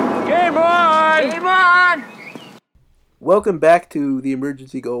Welcome back to the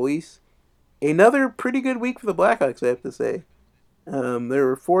Emergency Goalies. Another pretty good week for the Blackhawks, I have to say. There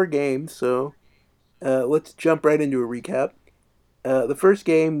were four games, so let's jump right into a recap. The first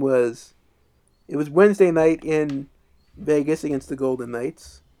game was Wednesday night in Vegas against the Golden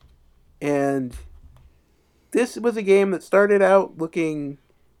Knights, and this was a game that started out looking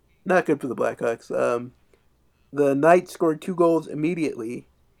not good for the Blackhawks. The Knights scored two goals immediately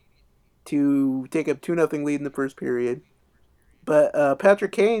to take up 2-0 lead in the first period, but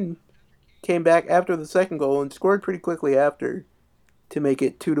Patrick Kane came back after the second goal and scored pretty quickly after to make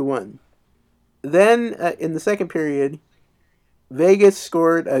it 2-1. Then in the second period, Vegas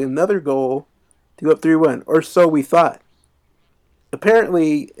scored another goal to go up 3-1, or so we thought.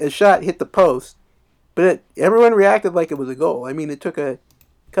 Apparently, a shot hit the post, but everyone reacted like it was a goal. I mean, it took a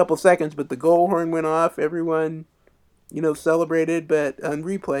couple seconds, but the goal horn went off. Everyone, celebrated, but on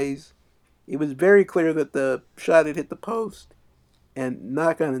replays, it was very clear that the shot had hit the post and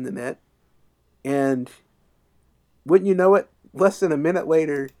not gone in the net. And wouldn't you know it, less than a minute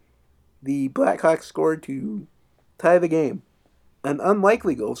later, the Blackhawks scored to tie the game. An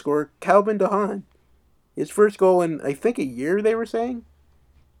unlikely goal scorer, Calvin DeHaan. His first goal in, I think, a year, they were saying,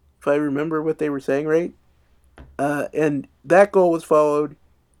 if I remember what they were saying right. And that goal was followed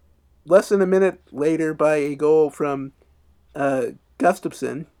less than a minute later by a goal from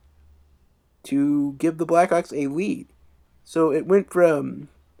Gustafsson to give the Blackhawks a lead. So it went from,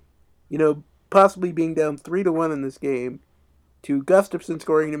 possibly being down 3-1 in this game to Gustafsson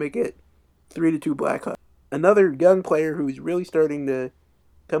scoring to make it 3-2 Blackhawks. Another young player who's really starting to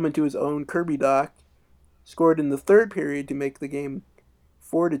come into his own, Kirby Dach, scored in the third period to make the game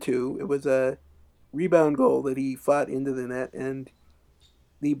 4-2. It was a rebound goal that he fought into the net, and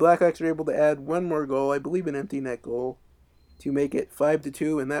the Blackhawks were able to add one more goal, I believe an empty net goal, to make it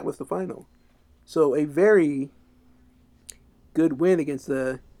 5-2, and that was the final. So a very good win against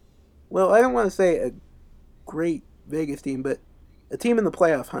I don't want to say a great Vegas team, but a team in the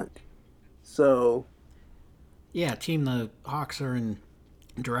playoff hunt. So, Yeah, team the Hawks are in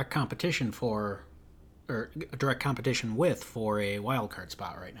direct competition for, or direct competition with for a wild card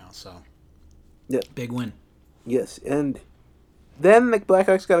spot right now. So, yeah, big win. yes. And then the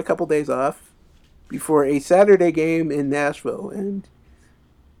Blackhawks got a couple days off before a Saturday game in Nashville. And,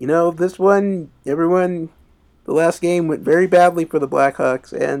 this one, the last game went very badly for the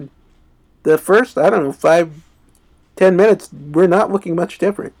Blackhawks. And the first, I don't know, 5-10 minutes, we're not looking much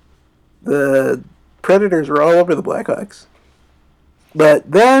different. The Predators were all over the Blackhawks.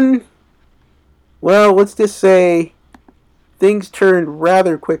 But then, let's just say things turned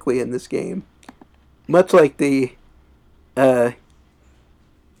rather quickly in this game. Much like the uh,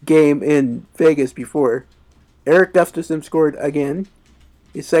 game in Vegas before. Eric Gustafsson scored again,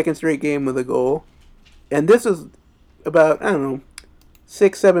 his second straight game with a goal. And this is about,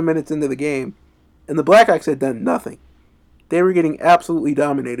 6-7 minutes into the game. And the Blackhawks had done nothing. They were getting absolutely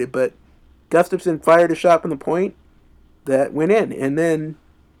dominated, but Gustafsson fired a shot from the point that went in. And then,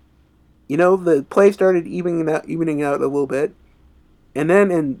 the play started evening out a little bit. And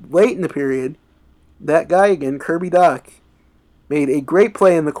then late in the period, that guy again, Kirby Dach, made a great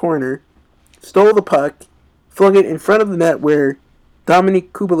play in the corner, stole the puck, flung it in front of the net where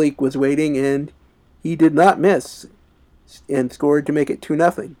Dominik Kubalik was waiting, and he did not miss and scored to make it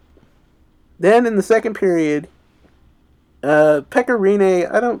 2-0. Then in the second period, Pekka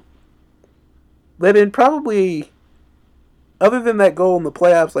Rinne, I don't let in probably, other than that goal in the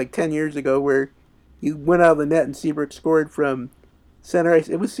playoffs like 10 years ago where he went out of the net and Seabrook scored from center ice.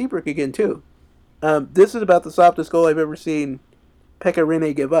 It was Seabrook again, too. This is about the softest goal I've ever seen Pekka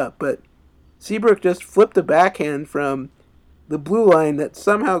Rinne give up, but Seabrook just flipped a backhand from the blue line that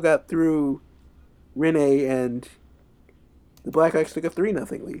somehow got through Rinne, and the Blackhawks took a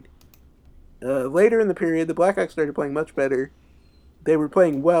 3-0 lead. Later in the period, the Blackhawks started playing much better. They were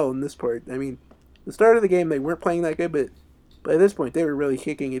playing well in this part. I mean, the start of the game, they weren't playing that good, but by this point, they were really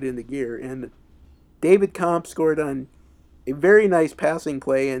kicking it into gear. And David Kampf scored on a very nice passing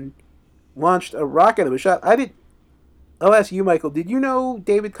play and launched a rocket of a shot. I'll ask you, Michael, did you know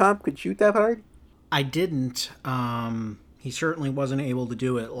David Kampf could shoot that hard? I didn't. He certainly wasn't able to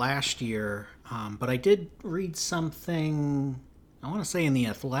do it last year, but I did read something, I want to say in The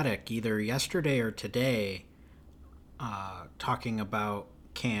Athletic, either yesterday or today, talking about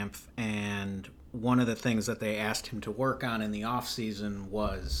Kampf, and one of the things that they asked him to work on in the offseason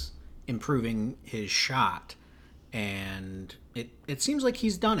was improving his shot. And it seems like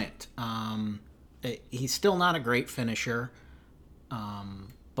he's done it. He's still not a great finisher,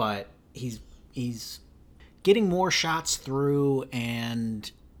 but he's getting more shots through, and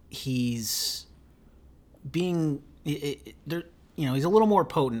he's being He's a little more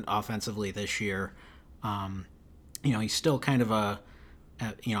potent offensively this year. Um, he's still kind of on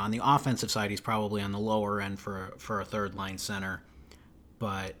the offensive side, he's probably on the lower end for a third line center,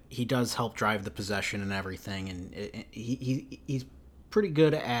 but he does help drive the possession and everything, and he's pretty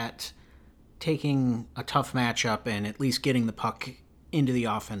good at taking a tough matchup and at least getting the puck into the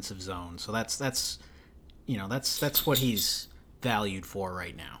offensive zone. So that's what he's valued for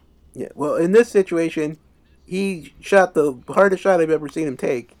right now. Yeah, well, in this situation, he shot the hardest shot I've ever seen him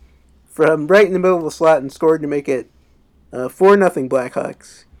take from right in the middle of the slot and scored to make it 4-0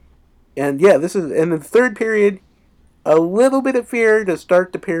 Blackhawks. And yeah, this is in the third period. A little bit of fear to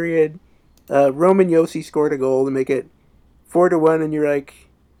start the period. Roman Yossi scored a goal to make it 4-1, and you're like,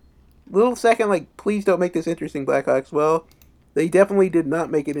 little second, like, please don't make this interesting, Blackhawks. Well, they definitely did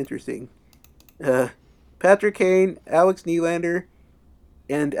not make it interesting. Uh, Patrick Kane, Alex Nylander,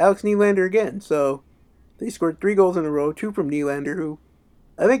 and Alex Nylander again. So they scored 3 goals in a row, 2 from Nylander, who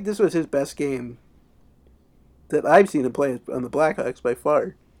I think this was his best game that I've seen him play on the Blackhawks by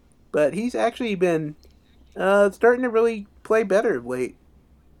far. But he's actually been starting to really play better of late.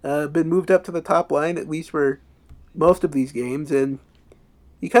 Been moved up to the top line, at least for most of these games, and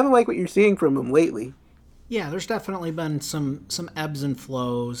you kind of like what you're seeing from him lately. Yeah, there's definitely been some ebbs and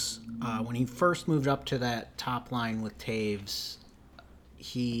flows. When he first moved up to that top line with Taves,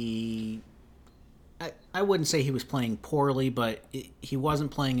 he I wouldn't say he was playing poorly, but he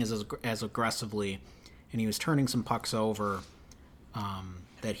wasn't playing as aggressively, and he was turning some pucks over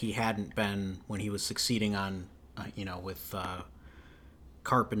that he hadn't been when he was succeeding on with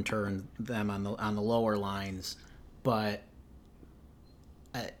Carpenter and them on the lower lines. But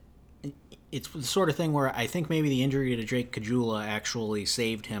uh, it's the sort of thing where I think maybe the injury to Jake Caggiula actually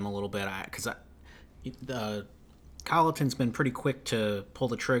saved him a little bit, because Colleton's been pretty quick to pull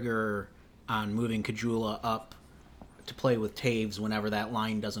the trigger on moving Caggiula up to play with Taves whenever that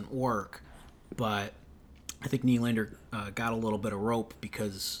line doesn't work. But I think Nylander got a little bit of rope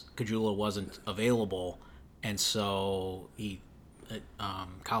because Caggiula wasn't available, and so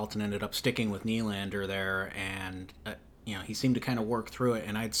Colleton ended up sticking with Nylander there, and he seemed to kind of work through it.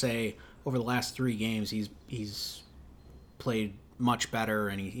 And I'd say over the last 3 games, he's played much better,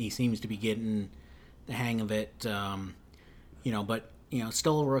 and he seems to be getting the hang of it. But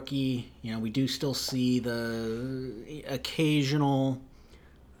still a rookie. We do still see the occasional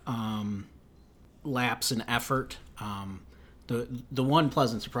lapse in effort. The one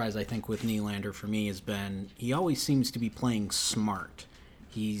pleasant surprise I think with Nylander for me has been he always seems to be playing smart.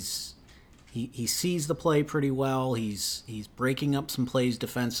 He sees the play pretty well. He's breaking up some plays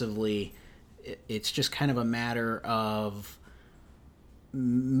defensively. It's just kind of a matter of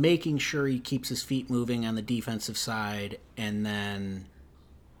making sure he keeps his feet moving on the defensive side, and then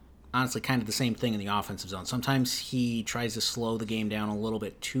honestly kind of the same thing in the offensive zone. Sometimes he tries to slow the game down a little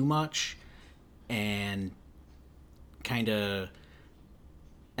bit too much and kind of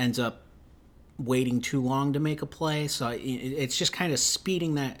ends up waiting too long to make a play. So it's just kind of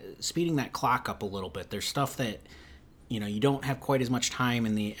speeding that clock up a little bit. There's stuff that you don't have quite as much time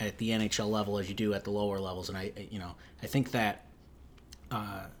at the NHL level as you do at the lower levels, and I think that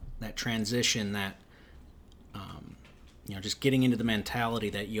that transition, that just getting into the mentality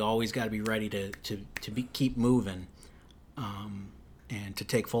that you always got to be ready to keep moving, and to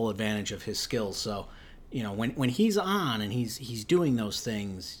take full advantage of his skills. So when he's on and he's doing those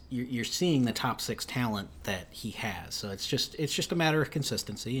things, you're seeing the top 6 talent that he has. So it's just a matter of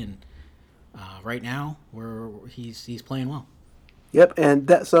consistency, and right now he's playing well. Yep, and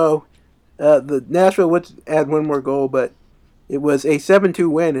the Nashville would add one more goal, but it was a 7-2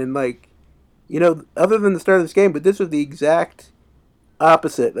 win, and other than the start of this game, but this was the exact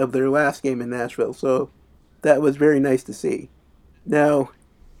opposite of their last game in Nashville, so that was very nice to see. Now,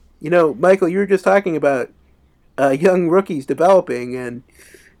 Michael, you were just talking about young rookies developing, and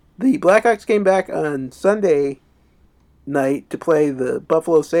the Blackhawks came back on Sunday night to play the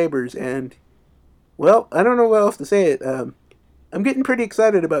Buffalo Sabres, and, well, I don't know what else to say. I'm getting pretty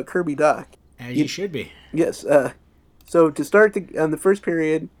excited about Kirby Dach. As you should be. Yes. So to start on the first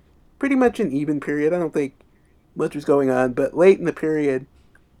period, pretty much an even period. I don't think much was going on, but late in the period,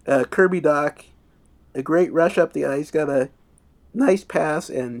 Kirby Dach, a great rush up the ice, got a nice pass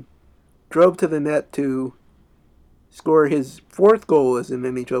and drove to the net to score his 4th goal as an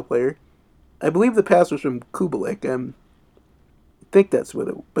NHL player. I believe the pass was from Kubalik. I think that's what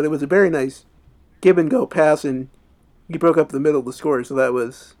but it was a very nice give and go pass, and he broke up the middle to score, so that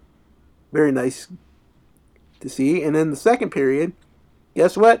was very nice to see. And then the second period,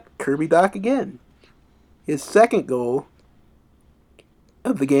 guess what? Kirby Dach again. His 2nd goal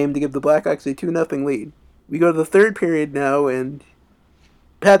of the game to give the Blackhawks a 2-0 lead. we go to the third period now, and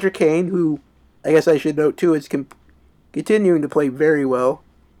Patrick Kane, who I guess I should note too, is continuing to play very well,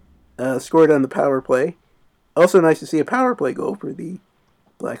 scored on the power play. Also, nice to see a power play goal for the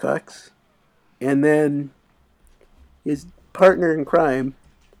Blackhawks. And then his partner in crime,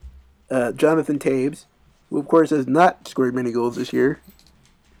 Jonathan Taves, who of course has not scored many goals this year,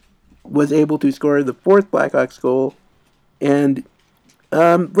 was able to score the fourth Blackhawks goal. And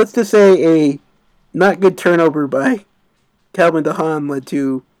let's just say a not good turnover by Calvin DeHaan led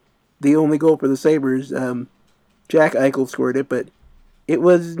to the only goal for the Sabres. Jack Eichel scored it, but it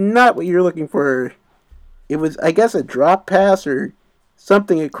was not what you're looking for. It was, I guess, a drop pass or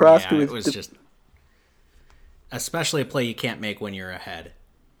something across to Yeah, it his. was just especially a play you can't make when you're ahead.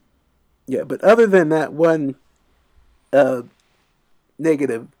 Yeah, but other than that one uh,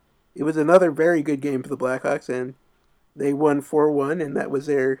 negative, it was another very good game for the Blackhawks, and they won 4-1, and that was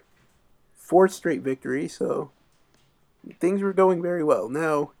their fourth straight victory. So things were going very well.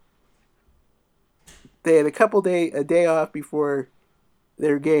 Now they had a day off before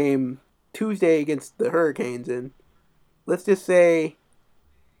their game Tuesday against the Hurricanes, and let's just say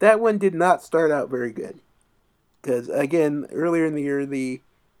that one did not start out very good. Because again, earlier in the year, the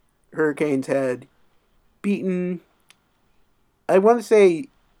Hurricanes had beaten. I want to say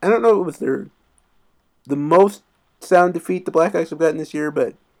I don't know if it was the most sound defeat the Blackhawks have gotten this year,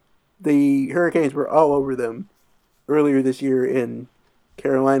 but the Hurricanes were all over them earlier this year in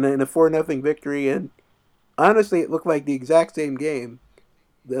Carolina in a 4-0 victory, and honestly, it looked like the exact same game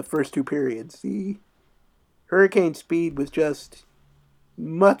the first two periods. The Hurricane speed was just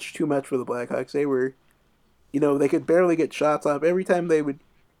much too much for the Blackhawks. They were, they could barely get shots off. Every time they would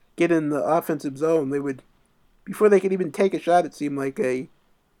get in the offensive zone, they would, before they could even take a shot, it seemed like a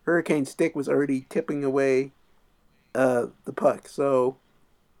Hurricane stick was already tipping away the puck. So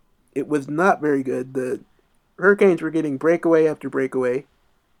it was not very good. The Hurricanes were getting breakaway after breakaway.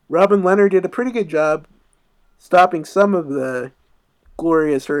 Robin Leonard did a pretty good job stopping some of the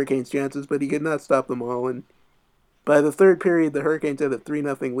glorious Hurricanes chances, but he could not stop them all. And by the third period, the Hurricanes had a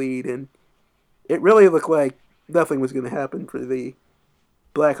 3-0 lead, and it really looked like nothing was going to happen for the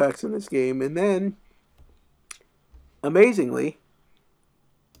Blackhawks in this game. And then, amazingly,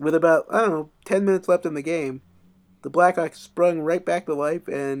 with about, I don't know, 10 minutes left in the game, the Blackhawks sprung right back to life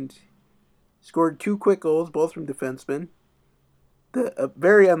and scored two quick goals, both from defensemen. A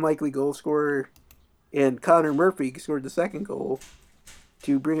very unlikely goal scorer and Connor Murphy scored the second goal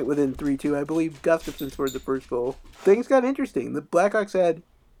to bring it within 3-2. I believe Gustafsson scored the first goal. Things got interesting. The Blackhawks had,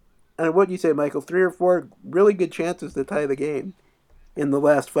 I don't know what you say, Michael, 3 or 4 really good chances to tie the game in the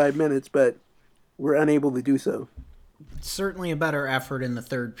last 5 minutes, but were unable to do so. Certainly a better effort in the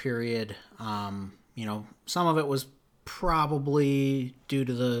third period. Some of it was probably due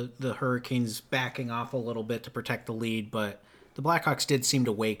to the Hurricanes backing off a little bit to protect the lead, but the Blackhawks did seem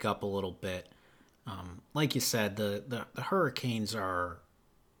to wake up a little bit. Like you said, the Hurricanes are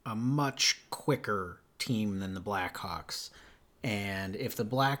a much quicker team than the Blackhawks. And if the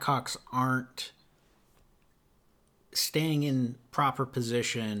Blackhawks aren't staying in proper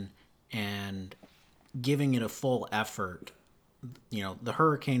position and giving it a full effort, the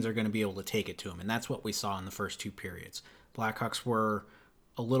Hurricanes are going to be able to take it to them. And that's what we saw in the first two periods. Blackhawks were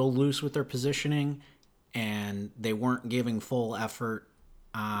a little loose with their positioning, and they weren't giving full effort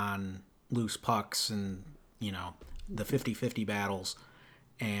on loose pucks and, the 50-50 battles.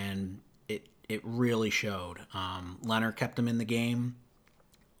 And it really showed. Leonard kept them in the game.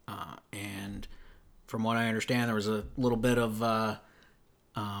 And from what I understand, there was a little bit of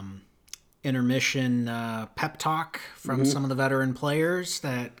intermission pep talk from some of the veteran players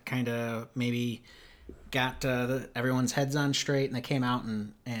that kind of maybe got everyone's heads on straight, and they came out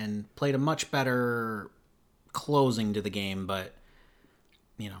and played a much better closing to the game. But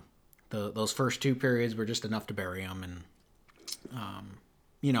those first two periods were just enough to bury them, and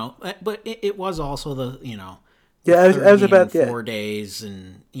but it was also the Yeah, I was about 4 days,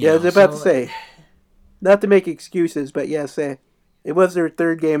 and I was about to say, not to make excuses, but yes, it was their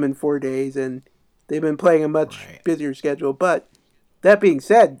third game in 4 days, and they've been playing a much busier schedule. But that being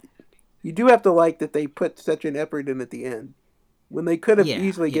said, you do have to like that they put such an effort in at the end when they could have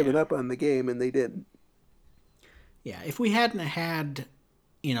easily given up on the game, and they didn't. Yeah, if we hadn't had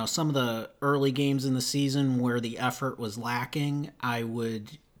some of the early games in the season where the effort was lacking, I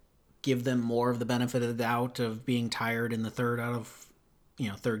would give them more of the benefit of the doubt of being tired in the third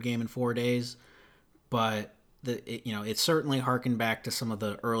game in 4 days. But it certainly harkened back to some of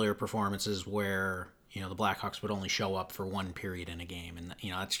the earlier performances where the Blackhawks would only show up for one period in a game, and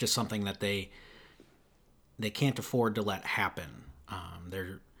it's just something that they can't afford to let happen.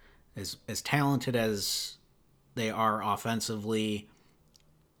 as talented as they are offensively,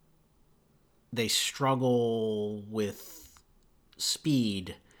 they struggle with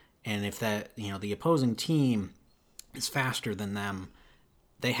speed. And if that, the opposing team is faster than them,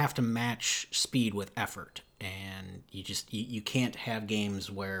 they have to match speed with effort. And you can't have games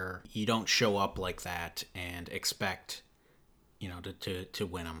where you don't show up like that and expect, to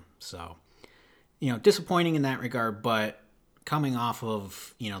win them. So, disappointing in that regard, but coming off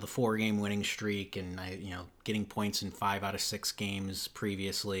of, the 4 game winning streak and, getting points in 5 out of 6 games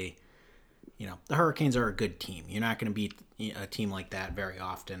previously, the Hurricanes are a good team. You're not going to beat a team like that very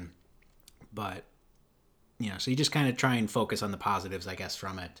often. But, so you just kind of try and focus on the positives, I guess,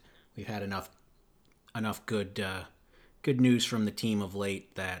 from it. We've had enough good news from the team of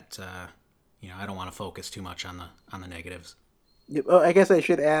late that, I don't want to focus too much on the negatives. Yep. Oh, I guess I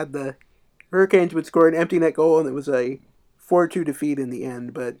should add the Hurricanes would score an empty net goal, and it was a 4-2 defeat in the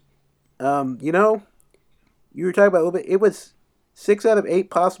end. But you were talking about a little bit. It was 6 out of 8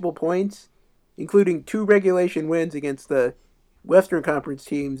 possible points, including 2 regulation wins against the Western Conference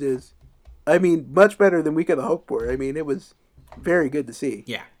teams. Is, I mean, much better than we could have hoped for. I mean, it was very good to see.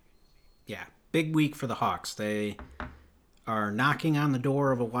 Yeah, yeah. Big week for the Hawks. They are knocking on the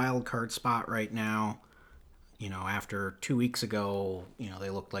door of a wild card spot right now. After 2 weeks ago,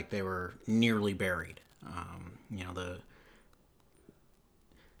 they looked like they were nearly buried.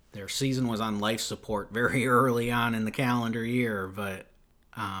 Their season was on life support very early on in the calendar year, but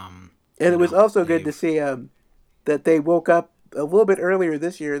And it was also good to they've see that they woke up a little bit earlier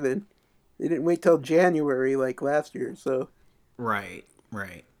this year than they didn't wait till January like last year. So right,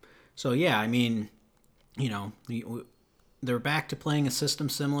 right. So yeah, I mean, they're back to playing a system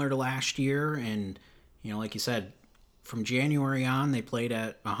similar to last year, and like you said, from January on, they played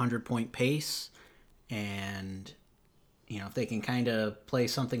at 100-point pace, and if they can kind of play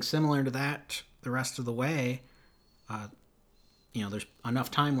something similar to that the rest of the way, there's enough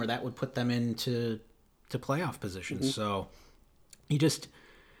time where that would put them into playoff positions. mhm. So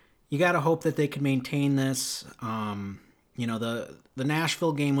you got to hope that they can maintain this. The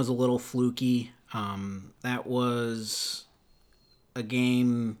Nashville game was a little fluky. That was a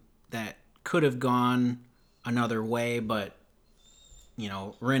game that could have gone another way, but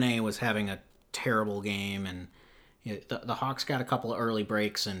Rene was having a terrible game, and the Hawks got a couple of early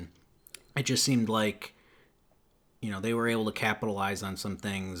breaks, and it just seemed like they were able to capitalize on some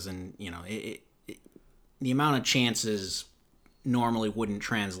things, and the amount of chances normally wouldn't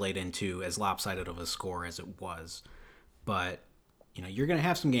translate into as lopsided of a score as it was. But you're going to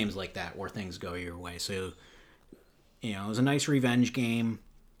have some games like that where things go your way. So it was a nice revenge game,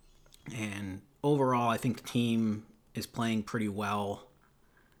 and overall, I think the team is playing pretty well.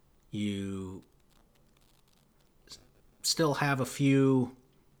 You still have a few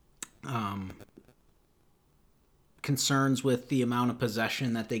concerns with the amount of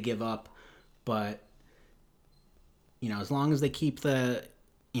possession that they give up, but as long as they keep the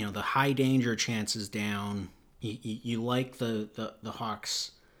the high danger chances down, you like the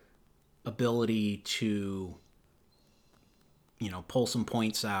Hawks' ability to pull some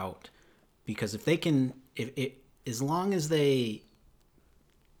points out, because if they can, if as long as they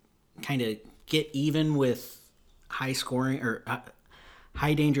kind of get even with high scoring or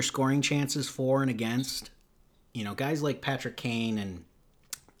high danger scoring chances for and against, guys like Patrick Kane and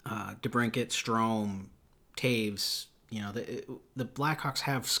DeBrincat, Strome, Taves, the Blackhawks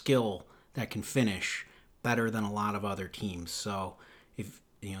have skill that can finish better than a lot of other teams. So if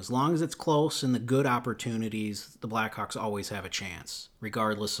as long as it's close and the good opportunities, the Blackhawks always have a chance,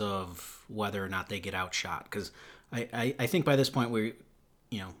 regardless of whether or not they get outshot. Because I think by this point we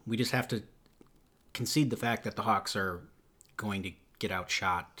just have to concede the fact that the Hawks are going to get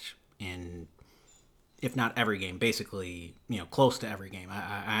outshot in, if not every game, basically, close to every game.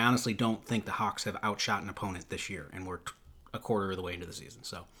 I honestly don't think the Hawks have outshot an opponent this year, and we're a quarter of the way into the season.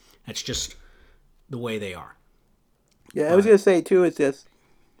 So that's just the way they are. Yeah, I was But gonna say too. It's just,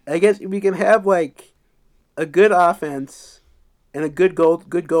 I guess we can have like a good offense and a good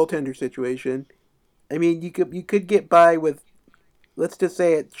goaltender situation. I mean, you could get by with, let's just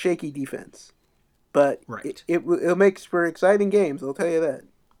say it, shaky defense, but right, it'll make for exciting games. I'll tell you that.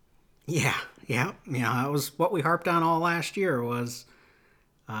 yeah, yeah, that was what we harped on all last year. Was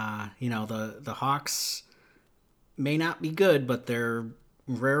the Hawks may not be good, but they're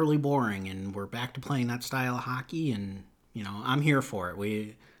rarely boring, and we're back to playing that style of hockey, and I'm here for it.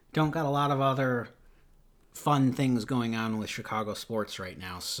 We don't got a lot of other fun things going on with Chicago sports right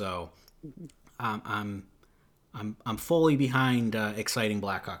now, so I'm I'm fully behind exciting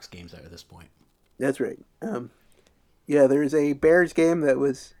Blackhawks games at this point. That's right. Yeah, there's a Bears game that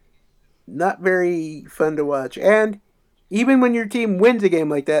was not very fun to watch. And even when your team wins a game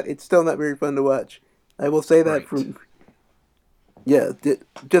like that, it's still not very fun to watch. I will say that Right. from yeah,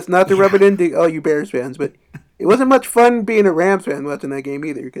 just not to rub Yeah. it into all you Bears fans, but it wasn't much fun being a Rams fan watching that game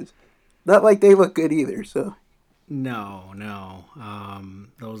either, because not like they look good either. So No, no.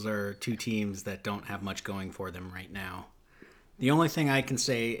 Those are two teams that don't have much going for them right now. The only thing I can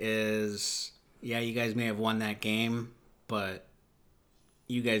say is, yeah, you guys may have won that game, but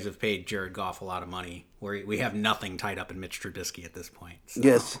you guys have paid Jared Goff a lot of money. We have nothing tied up in Mitch Trubisky at this point. So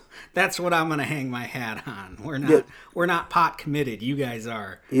yes, that's what I'm going to hang my hat on. yeah, We're not pot committed. You guys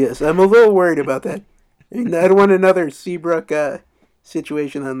are. yes, I'm a little worried about that. I mean, I don't want another Seabrook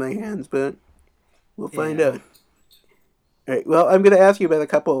situation on my hands, but we'll find Yeah. out. All right. Well, I'm going to ask you about a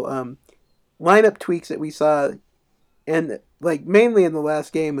couple lineup tweaks that we saw, and like mainly in the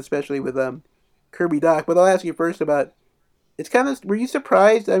last game, especially with Kirby Dach. But I'll ask you first about. It's kind of. Were you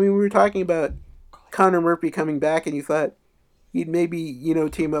surprised? I mean, we were talking about Connor Murphy coming back, and you thought he'd maybe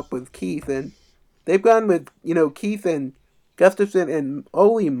team up with Keith, and they've gone with Keith and Gustafson and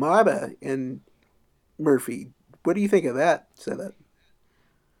Oli Mata and Murphy. What do you think of that setup?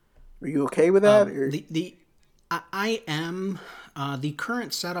 Are you okay with that? Or The I am the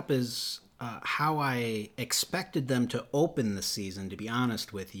current setup is how I expected them to open the season. To be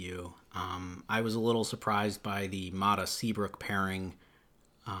honest with you, I was a little surprised by the Mata Seabrook pairing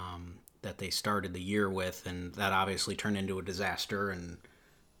that they started the year with, and that obviously turned into a disaster. And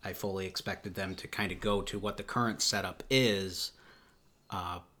I fully expected them to kind of go to what the current setup is,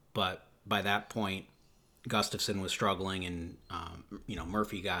 but by that point, Gustafson was struggling, and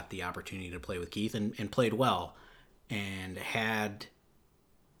Murphy got the opportunity to play with Keith and played well. And had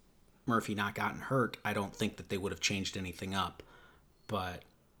Murphy not gotten hurt, I don't think that they would have changed anything up. But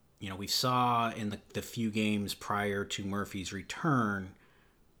we saw in the few games prior to Murphy's return,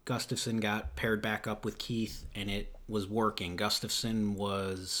 Gustafson got paired back up with Keith, and it was working. Gustafson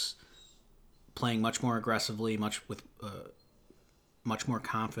was playing much more aggressively, much more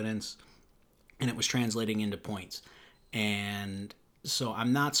confidence, and it was translating into points. And so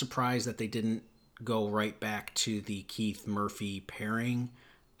I'm not surprised that they didn't go right back to the Keith Murphy pairing.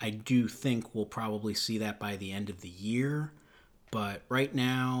 I do think we'll probably see that by the end of the year. But right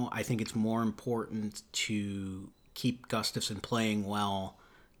now, I think it's more important to keep Gustafson playing well,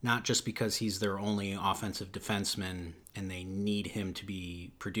 not just because he's their only offensive defenseman and they need him to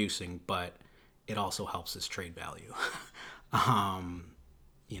be producing, but it also helps his trade value. um,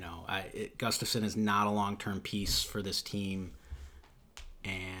 Gustafson is not a long-term piece for this team,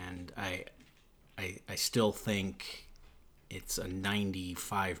 and I still think it's a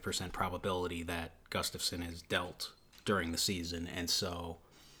 95% probability that Gustafson is dealt during the season, and so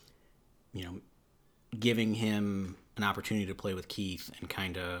giving him an opportunity to play with Keith and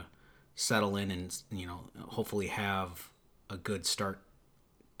kind of settle in and hopefully have a good start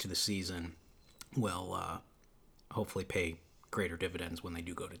to the season will hopefully pay greater dividends when they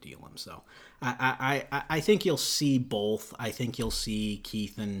do go to deal him. So I think you'll see both. I think you'll see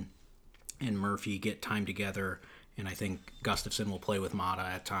Keith and Murphy get time together, and I think Gustafson will play with Mata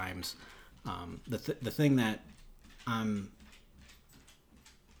at times. The thing that I'm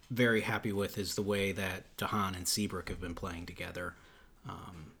very happy with is the way that Dahan and Seabrook have been playing together.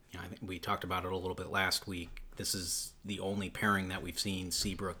 I think we talked about it a little bit last week. This is the only pairing that we've seen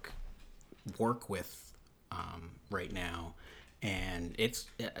Seabrook work with right now, and it's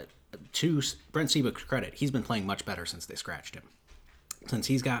to Brent Seabrook's credit, he's been playing much better since they scratched him. Since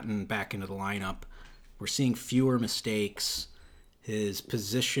he's gotten back into the lineup, we're seeing fewer mistakes. His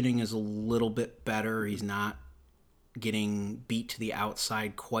positioning is a little bit better. He's not getting beat to the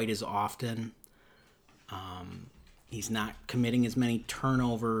outside quite as often. He's not committing as many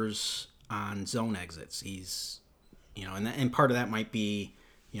turnovers on zone exits. He's, and part of that might be,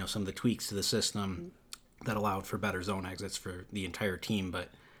 some of the tweaks to the system that allowed for better zone exits for the entire team. But,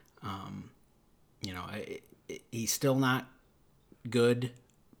 he's still not good,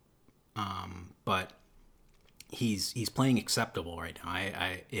 but he's playing acceptable right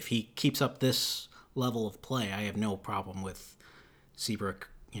now. If he keeps up this level of play, I have no problem with Seabrook,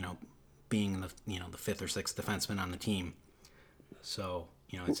 being the fifth or sixth defenseman on the team. So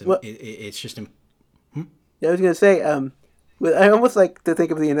well, it's just. yeah, I was gonna say, I almost like to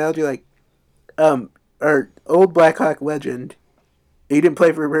think of the analogy like, our old Blackhawk legend. He didn't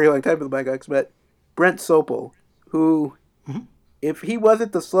play for a very long time for the Blackhawks, but Brent Sopel, who, if he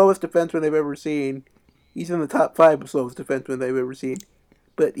wasn't the slowest defenseman they've ever seen, he's in the top 5 of slowest defensemen they've ever seen.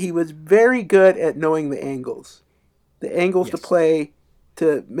 But he was very good at knowing the angles to Yes. play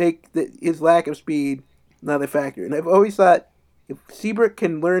to make his lack of speed not a factor. And I've always thought if Seabrook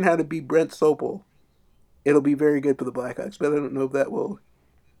can learn how to be Brent Sopel, it'll be very good for the Blackhawks. But I don't know if that will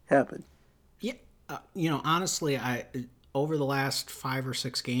happen. Yeah, honestly, I over the last 5 or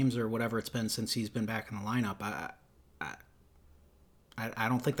 6 games or whatever it's been since he's been back in the lineup, I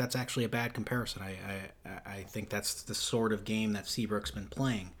don't think that's actually a bad comparison. I think that's the sort of game that Seabrook's been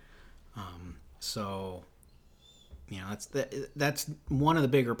playing. So that's one of the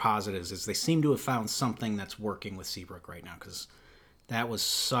bigger positives is they seem to have found something that's working with Seabrook right now because that was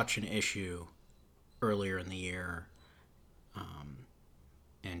such an issue earlier in the year,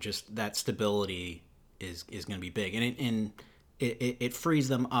 and just that stability is going to be big, and it frees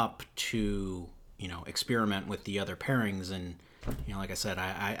them up to experiment with the other pairings, and like I said,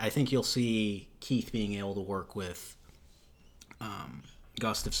 I think you'll see Keith being able to work with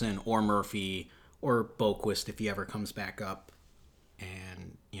Gustafson or Murphy or Boquist if he ever comes back up,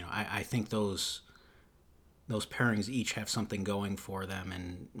 and I think those pairings each have something going for them,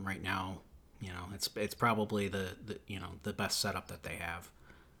 and right now, it's probably the best setup that they have.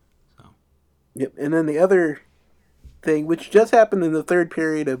 So Yep. And then the other thing, which just happened in the third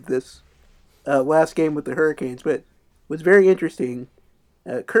period of this last game with the Hurricanes, but was very interesting.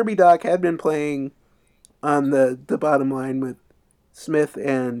 Kirby Dach had been playing on the bottom line with Smith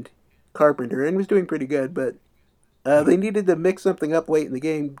and Carpenter and was doing pretty good, but they needed to mix something up late in the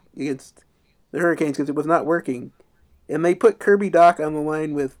game against the Hurricanes because it was not working. And they put Kirby Dach on the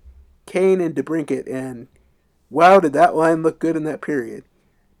line with Kane and DeBrincat, and wow, did that line look good in that period.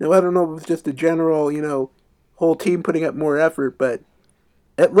 Now, I don't know if it was just a general, whole team putting up more effort, but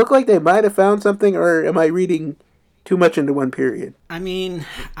it looked like they might have found something, or am I reading too much into one period? I mean,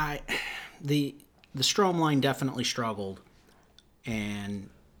 I the Strom line definitely struggled, and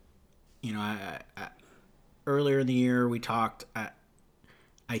earlier in the year we talked.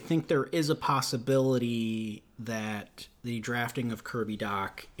 I think there is a possibility that the drafting of Kirby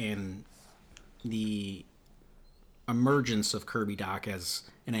Dach and the emergence of Kirby Dach as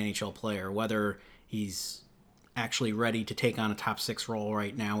an NHL player, whether he's actually ready to take on a top six role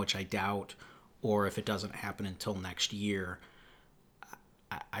right now, which I doubt, or if it doesn't happen until next year,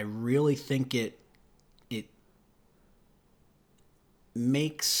 I really think it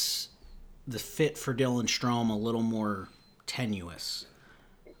makes the fit for Dylan Strome a little more tenuous.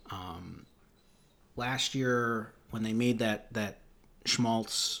 Last year, when they made that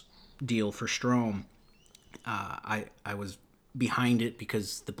Schmaltz deal for Strome, I was behind it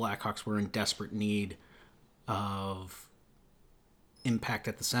because the Blackhawks were in desperate need of impact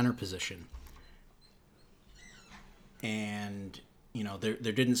at the center position, and there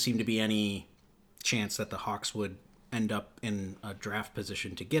didn't seem to be any chance that the Hawks would end up in a draft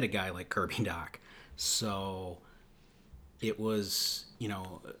position to get a guy like Kirby Dach. So it was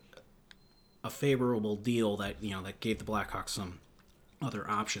a favorable deal that gave the Blackhawks some other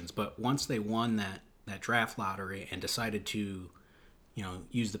options. But once they won that draft lottery and decided to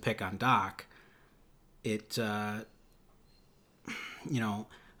use the pick on Dach, it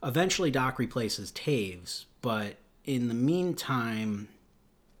eventually Dach replaces Taves, but in the meantime,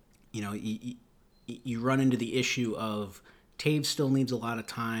 you run into the issue of Taves still needs a lot of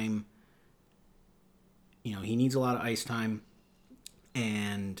time. He needs a lot of ice time,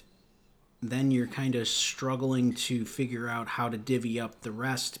 and then you're kind of struggling to figure out how to divvy up the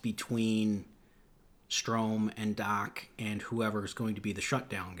rest between Strome and Dach and whoever's going to be the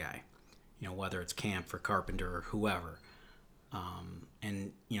shutdown guy. Whether it's Camp or Carpenter or whoever.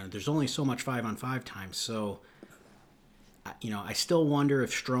 And there's only so much 5-on-5 time, so I still wonder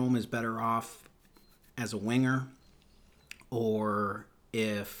if Strome is better off as a winger, or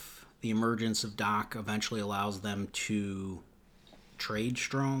if the emergence of Dach eventually allows them to trade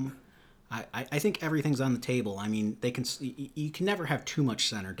Strome. I think everything's on the table. I mean, you can never have too much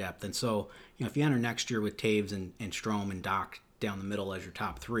center depth, and so if you enter next year with Taves and Strome and Dach down the middle as your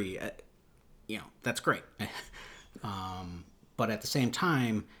top three, that's great. But at the same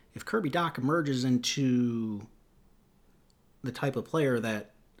time, if Kirby Dach emerges into the type of player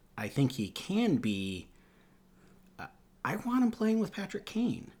that I think he can be, I want him playing with Patrick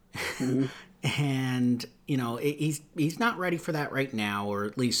Kane. Mm-hmm. And he's not ready for that right now, or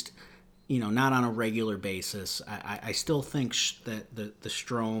at least not on a regular basis. I still think that the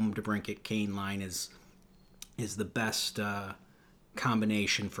Strome DeBrincat Kane line is the best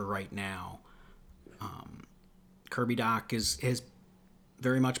combination for right now. Kirby Dach has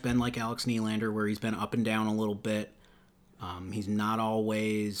very much been like Alex Nylander, where he's been up and down a little bit. He's not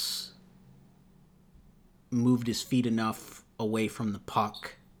always moved his feet enough away from the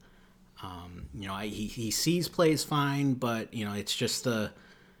puck. He sees plays fine, but it's just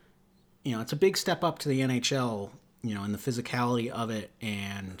it's a big step up to the NHL and the physicality of it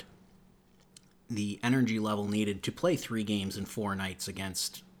and the energy level needed to play 3 games in 4 nights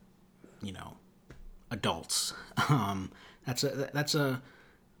against, you know, adults. Um, that's a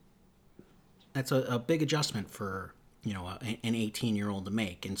big adjustment for an 18-year-old to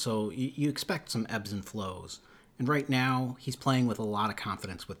make, and so you expect some ebbs and flows. And right now, he's playing with a lot of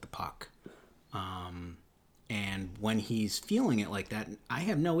confidence with the puck. And when he's feeling it like that, I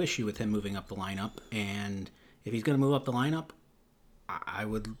have no issue with him moving up the lineup. And if he's going to move up the lineup, I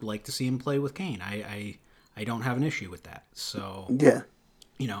would like to see him play with Kane. I don't have an issue with that. So Yeah.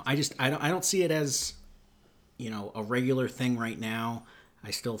 I don't see it as a regular thing right now.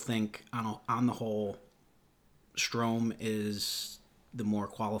 I still think on the whole, Strome is the more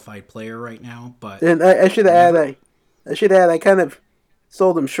qualified player right now. But And I should add, whenever, I kind of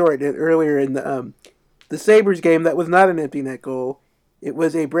sold him short earlier in the Sabres game. That was not an empty net goal. It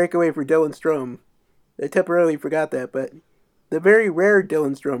was a breakaway for Dylan Strome. I temporarily forgot that, but the very rare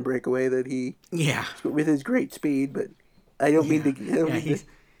Dylan Strome breakaway that he yeah, with his great speed. But I don't mean to. yeah, I don't yeah, mean to.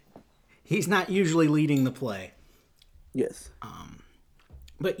 he's not usually leading the play. Yes.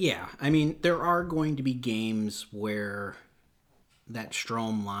 But yeah, I mean, there are going to be games where that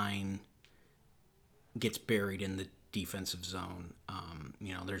Strom line gets buried in the defensive zone.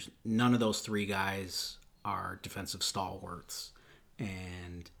 There's none of those 3 guys are defensive stalwarts,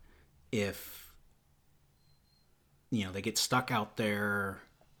 and if they get stuck out there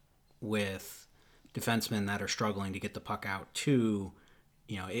with defensemen that are struggling to get the puck out too,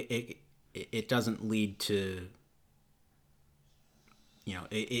 it doesn't lead to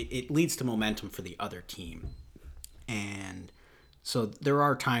it leads to momentum for the other team. And so there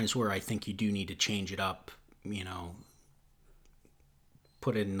are times where I think you do need to change it up,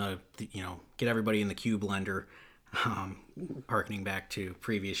 put it in get everybody in the Q blender, harkening back to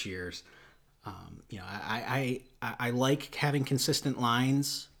previous years. I like having consistent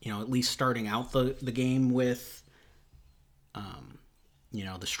lines, at least starting out the game with,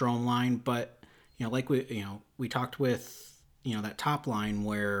 the Strom line. But, like we talked with, that top line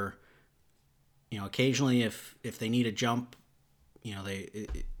where, occasionally if they need a jump,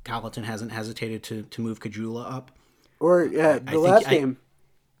 Colleton hasn't hesitated to move Kajula up. Or I the think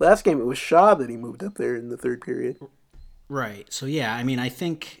last game it was Shaw that he moved up there in the third period. right. So yeah, I mean, I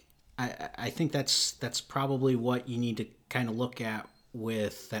think that's probably what you need to kind of look at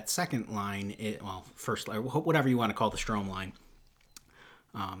with that second line. First line, whatever you want to call the Strom line.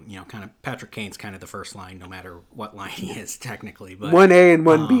 Kind of Patrick Kane's kind of the first line, no matter what line he is technically. But 1A and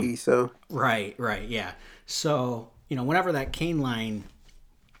 1B. So right, yeah. So whenever that Kane line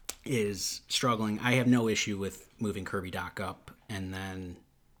is struggling, I have no issue with moving Kirby Dach up, and then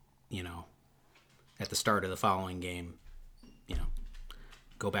at the start of the following game, you know,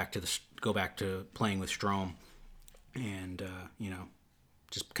 go back to playing with Strome, and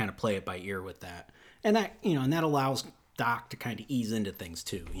just kind of play it by ear with that, and that allows Dach to kind of ease into things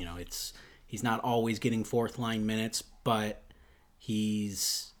too. He's not always getting fourth line minutes, but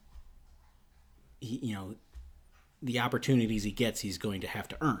he's the opportunities he gets, he's going to have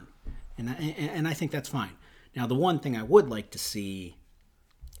to earn, and I think that's fine. Now, the one thing I would like to see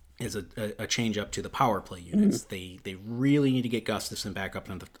is a change up to the power play units. They really need to get Gustafsson back up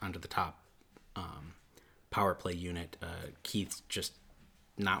onto the top power play unit. Keith's just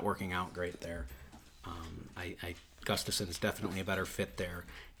not working out great there. Gustafsson is definitely a better fit there,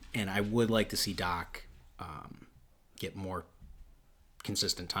 and I would like to see Dach get more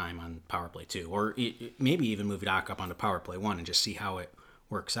consistent time on power play 2, or maybe even move Dach up onto power play 1 and just see how it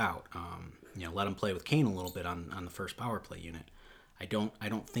works out. Let him play with Kane a little bit on the first power play unit. I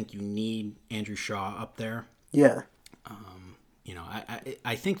don't think you need Andrew Shaw up there. Yeah.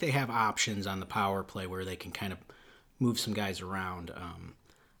 I think they have options on the power play where they can kind of move some guys around.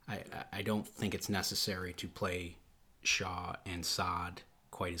 I don't think it's necessary to play Shaw and Saad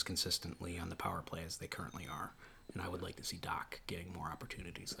quite as consistently on the power play as they currently are, and I would like to see Dach getting more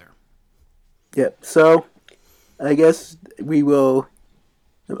opportunities there. Yep. So, I guess we will.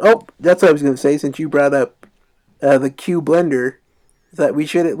 Oh, that's what I was going to say. Since you brought up the Q blender, that we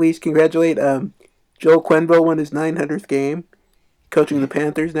should at least congratulate Joel Quenneville won his 900th game, coaching the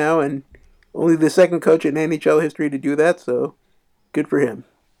Panthers now, and only the second coach in NHL history to do that. So, good for him.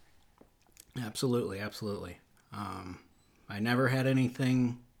 Absolutely. I never had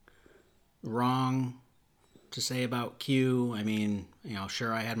anything wrong to say about Q. I mean,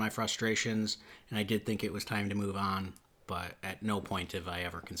 sure, I had my frustrations, and I did think it was time to move on, but at no point have I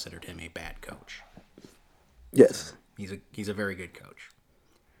ever considered him a bad coach. Yes. So he's a very good coach.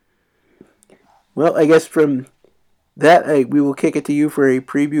 Well, I guess from that, we will kick it to you for a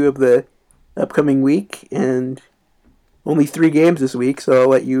preview of the upcoming week, and only 3 games this week, so I'll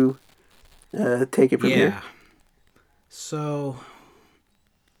let you take it from here. Yeah. So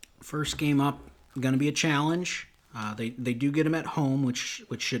first game up, going to be a challenge. They do get them at home, which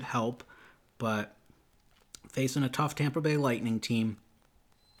should help, but facing a tough Tampa Bay Lightning team,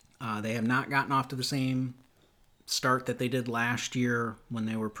 they have not gotten off to the same start that they did last year when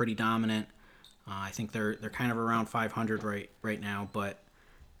they were pretty dominant. I think they're kind of around 500 right now, but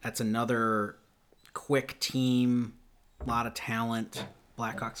that's another quick team, a lot of talent.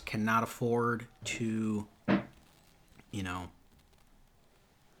 Blackhawks cannot afford to, you know,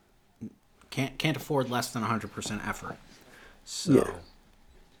 can't afford less than 100% effort. Yeah. So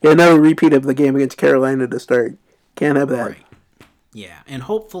Yeah, another repeat of the game against Carolina to start. Can't have that. right, yeah, and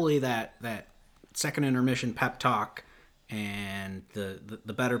hopefully that second intermission pep talk and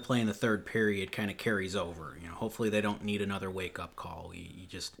the better play in the third period kind of carries over. Hopefully they don't need another wake up call. You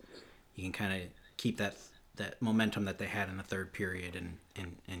can kind of keep that momentum that they had in the third period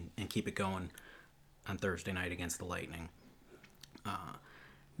and keep it going on Thursday night against the Lightning.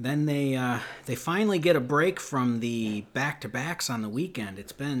 Then they finally get a break from the back to backs on the weekend.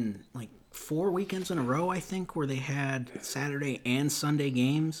 It's been like 4 weekends in a row, I think, where they had Saturday and Sunday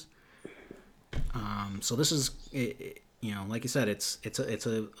games. So this is, like you said, it's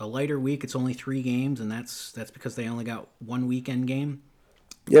a lighter week. It's only 3 games, and that's because they only got one weekend game.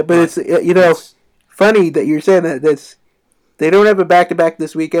 Yeah, but it's But it's funny that you're saying that. They don't have a back to back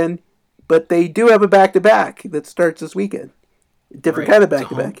this weekend, but they do have a back to back that starts this weekend. Different right. kind of It's a back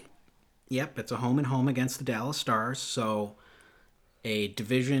to home. back. Yep, it's a home and home against the Dallas Stars. So a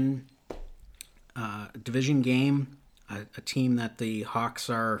division game, a team that the Hawks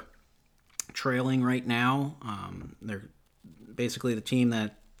are trailing right now. They're basically the team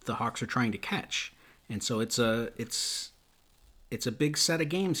that the Hawks are trying to catch, and so it's a big set of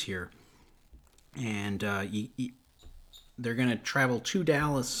games here, and they're going to travel to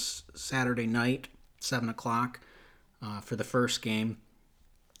Dallas Saturday night, 7 o'clock, for the first game,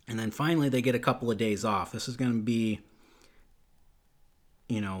 and then finally they get a couple of days off. This is going to be,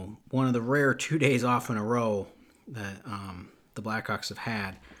 one of the rare 2 days off in a row that the Blackhawks have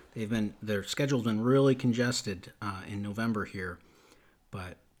had. Their schedule's been really congested in November here,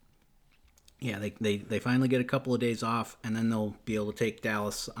 but yeah, they finally get a couple of days off, and then they'll be able to take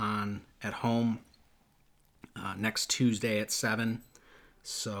Dallas on at home next Tuesday at 7.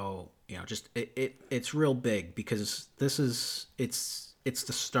 So just it's real big because it's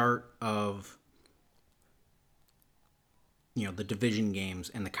the start of the division games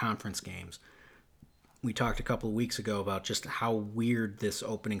and the conference games. We talked a couple of weeks ago about just how weird this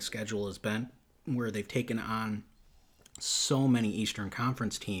opening schedule has been, where they've taken on so many Eastern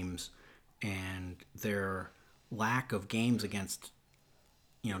Conference teams, and their lack of games against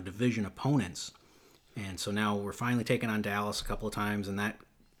division opponents. And so now we're finally taking on Dallas a couple of times, and that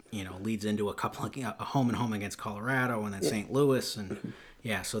leads into a couple of a home and home against Colorado, and then St. Louis, and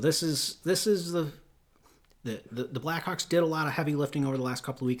yeah. So this is the Blackhawks did a lot of heavy lifting over the last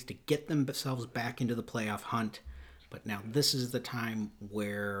couple of weeks to get themselves back into the playoff hunt, but now this is the time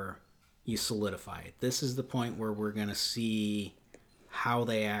where you solidify it. This is the point where we're going to see how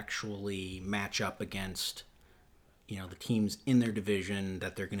they actually match up against the teams in their division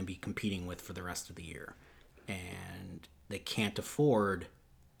that they're going to be competing with for the rest of the year, and they can't afford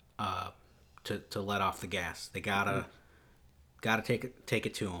to let off the gas. They gotta take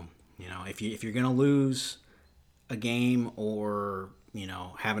it to them. If you're going to lose a game or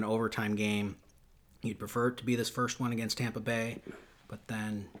have an overtime game, you'd prefer it to be this first one against Tampa Bay, but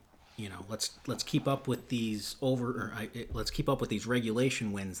then let's keep up with these let's keep up with these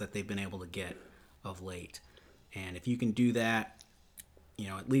regulation wins that they've been able to get of late. And if you can do that,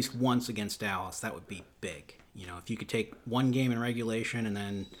 at least once against Dallas, that would be big. If you could take one game in regulation and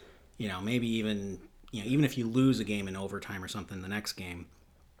then maybe even if you lose a game in overtime or something the next game,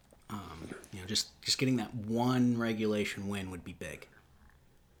 just getting that one regulation win would be big.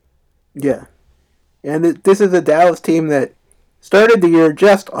 Yeah. And this is a Dallas team that started the year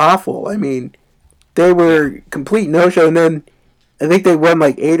just awful. I mean, they Yeah, were complete no-show, and then I think they won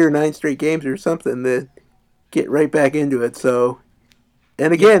like 8 or 9 straight games or something to get right back into it. So,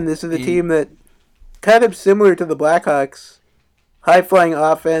 and yeah, again, this is a and team that kind of similar to the Blackhawks, high-flying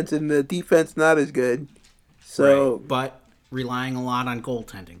offense and the defense not as good. right, So, but relying a lot on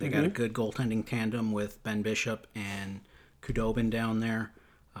goaltending. They got a mm-hmm. good goaltending tandem with Ben Bishop and Kudobin down there,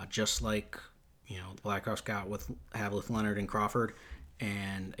 just like the Blackhawks have with Leonard and Crawford.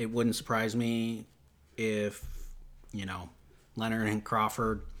 And it wouldn't surprise me if Leonard and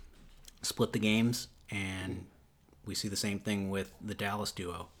Crawford split the games, and we see the same thing with the Dallas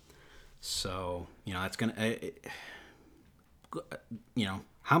duo. So that's gonna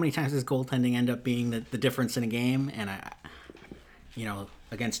how many times does goaltending end up being the difference in a game? And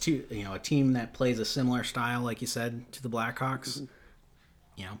against a team that plays a similar style, like you said, to the Blackhawks,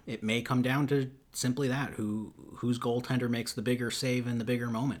 it may come down to simply that: whose goaltender makes the bigger save in the bigger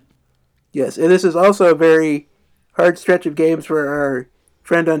moment. Yes, and this is also a very hard stretch of games for our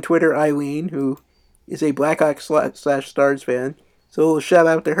friend on Twitter, Eileen, who is a Blackhawks slash Stars fan. So we'll shout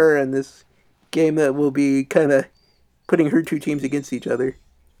out to her in this game that will be kind of putting her two teams against each other.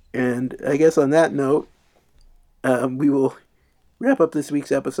 And I guess on that note, we will wrap up this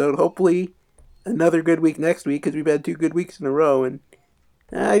week's episode. Hopefully, another good week next week because we've had 2 good weeks in a row, and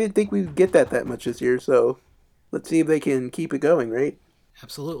I didn't think we'd get that much this year. So let's see if they can keep it going, right?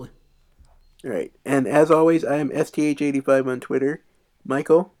 Absolutely. All right. And as always, I am STH85 on Twitter.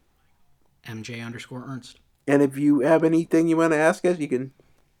 Michael? MJ_Ernst. And if you have anything you want to ask us, you can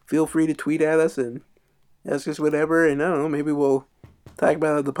feel free to tweet at us and ask us whatever. And I don't know, maybe we'll talk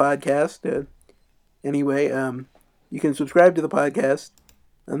about it on the podcast. Anyway, you can subscribe to the podcast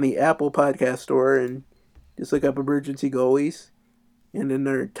on the Apple Podcast Store and just look up Emergency Goalies. And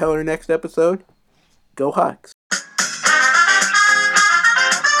until our next episode, go Hawks.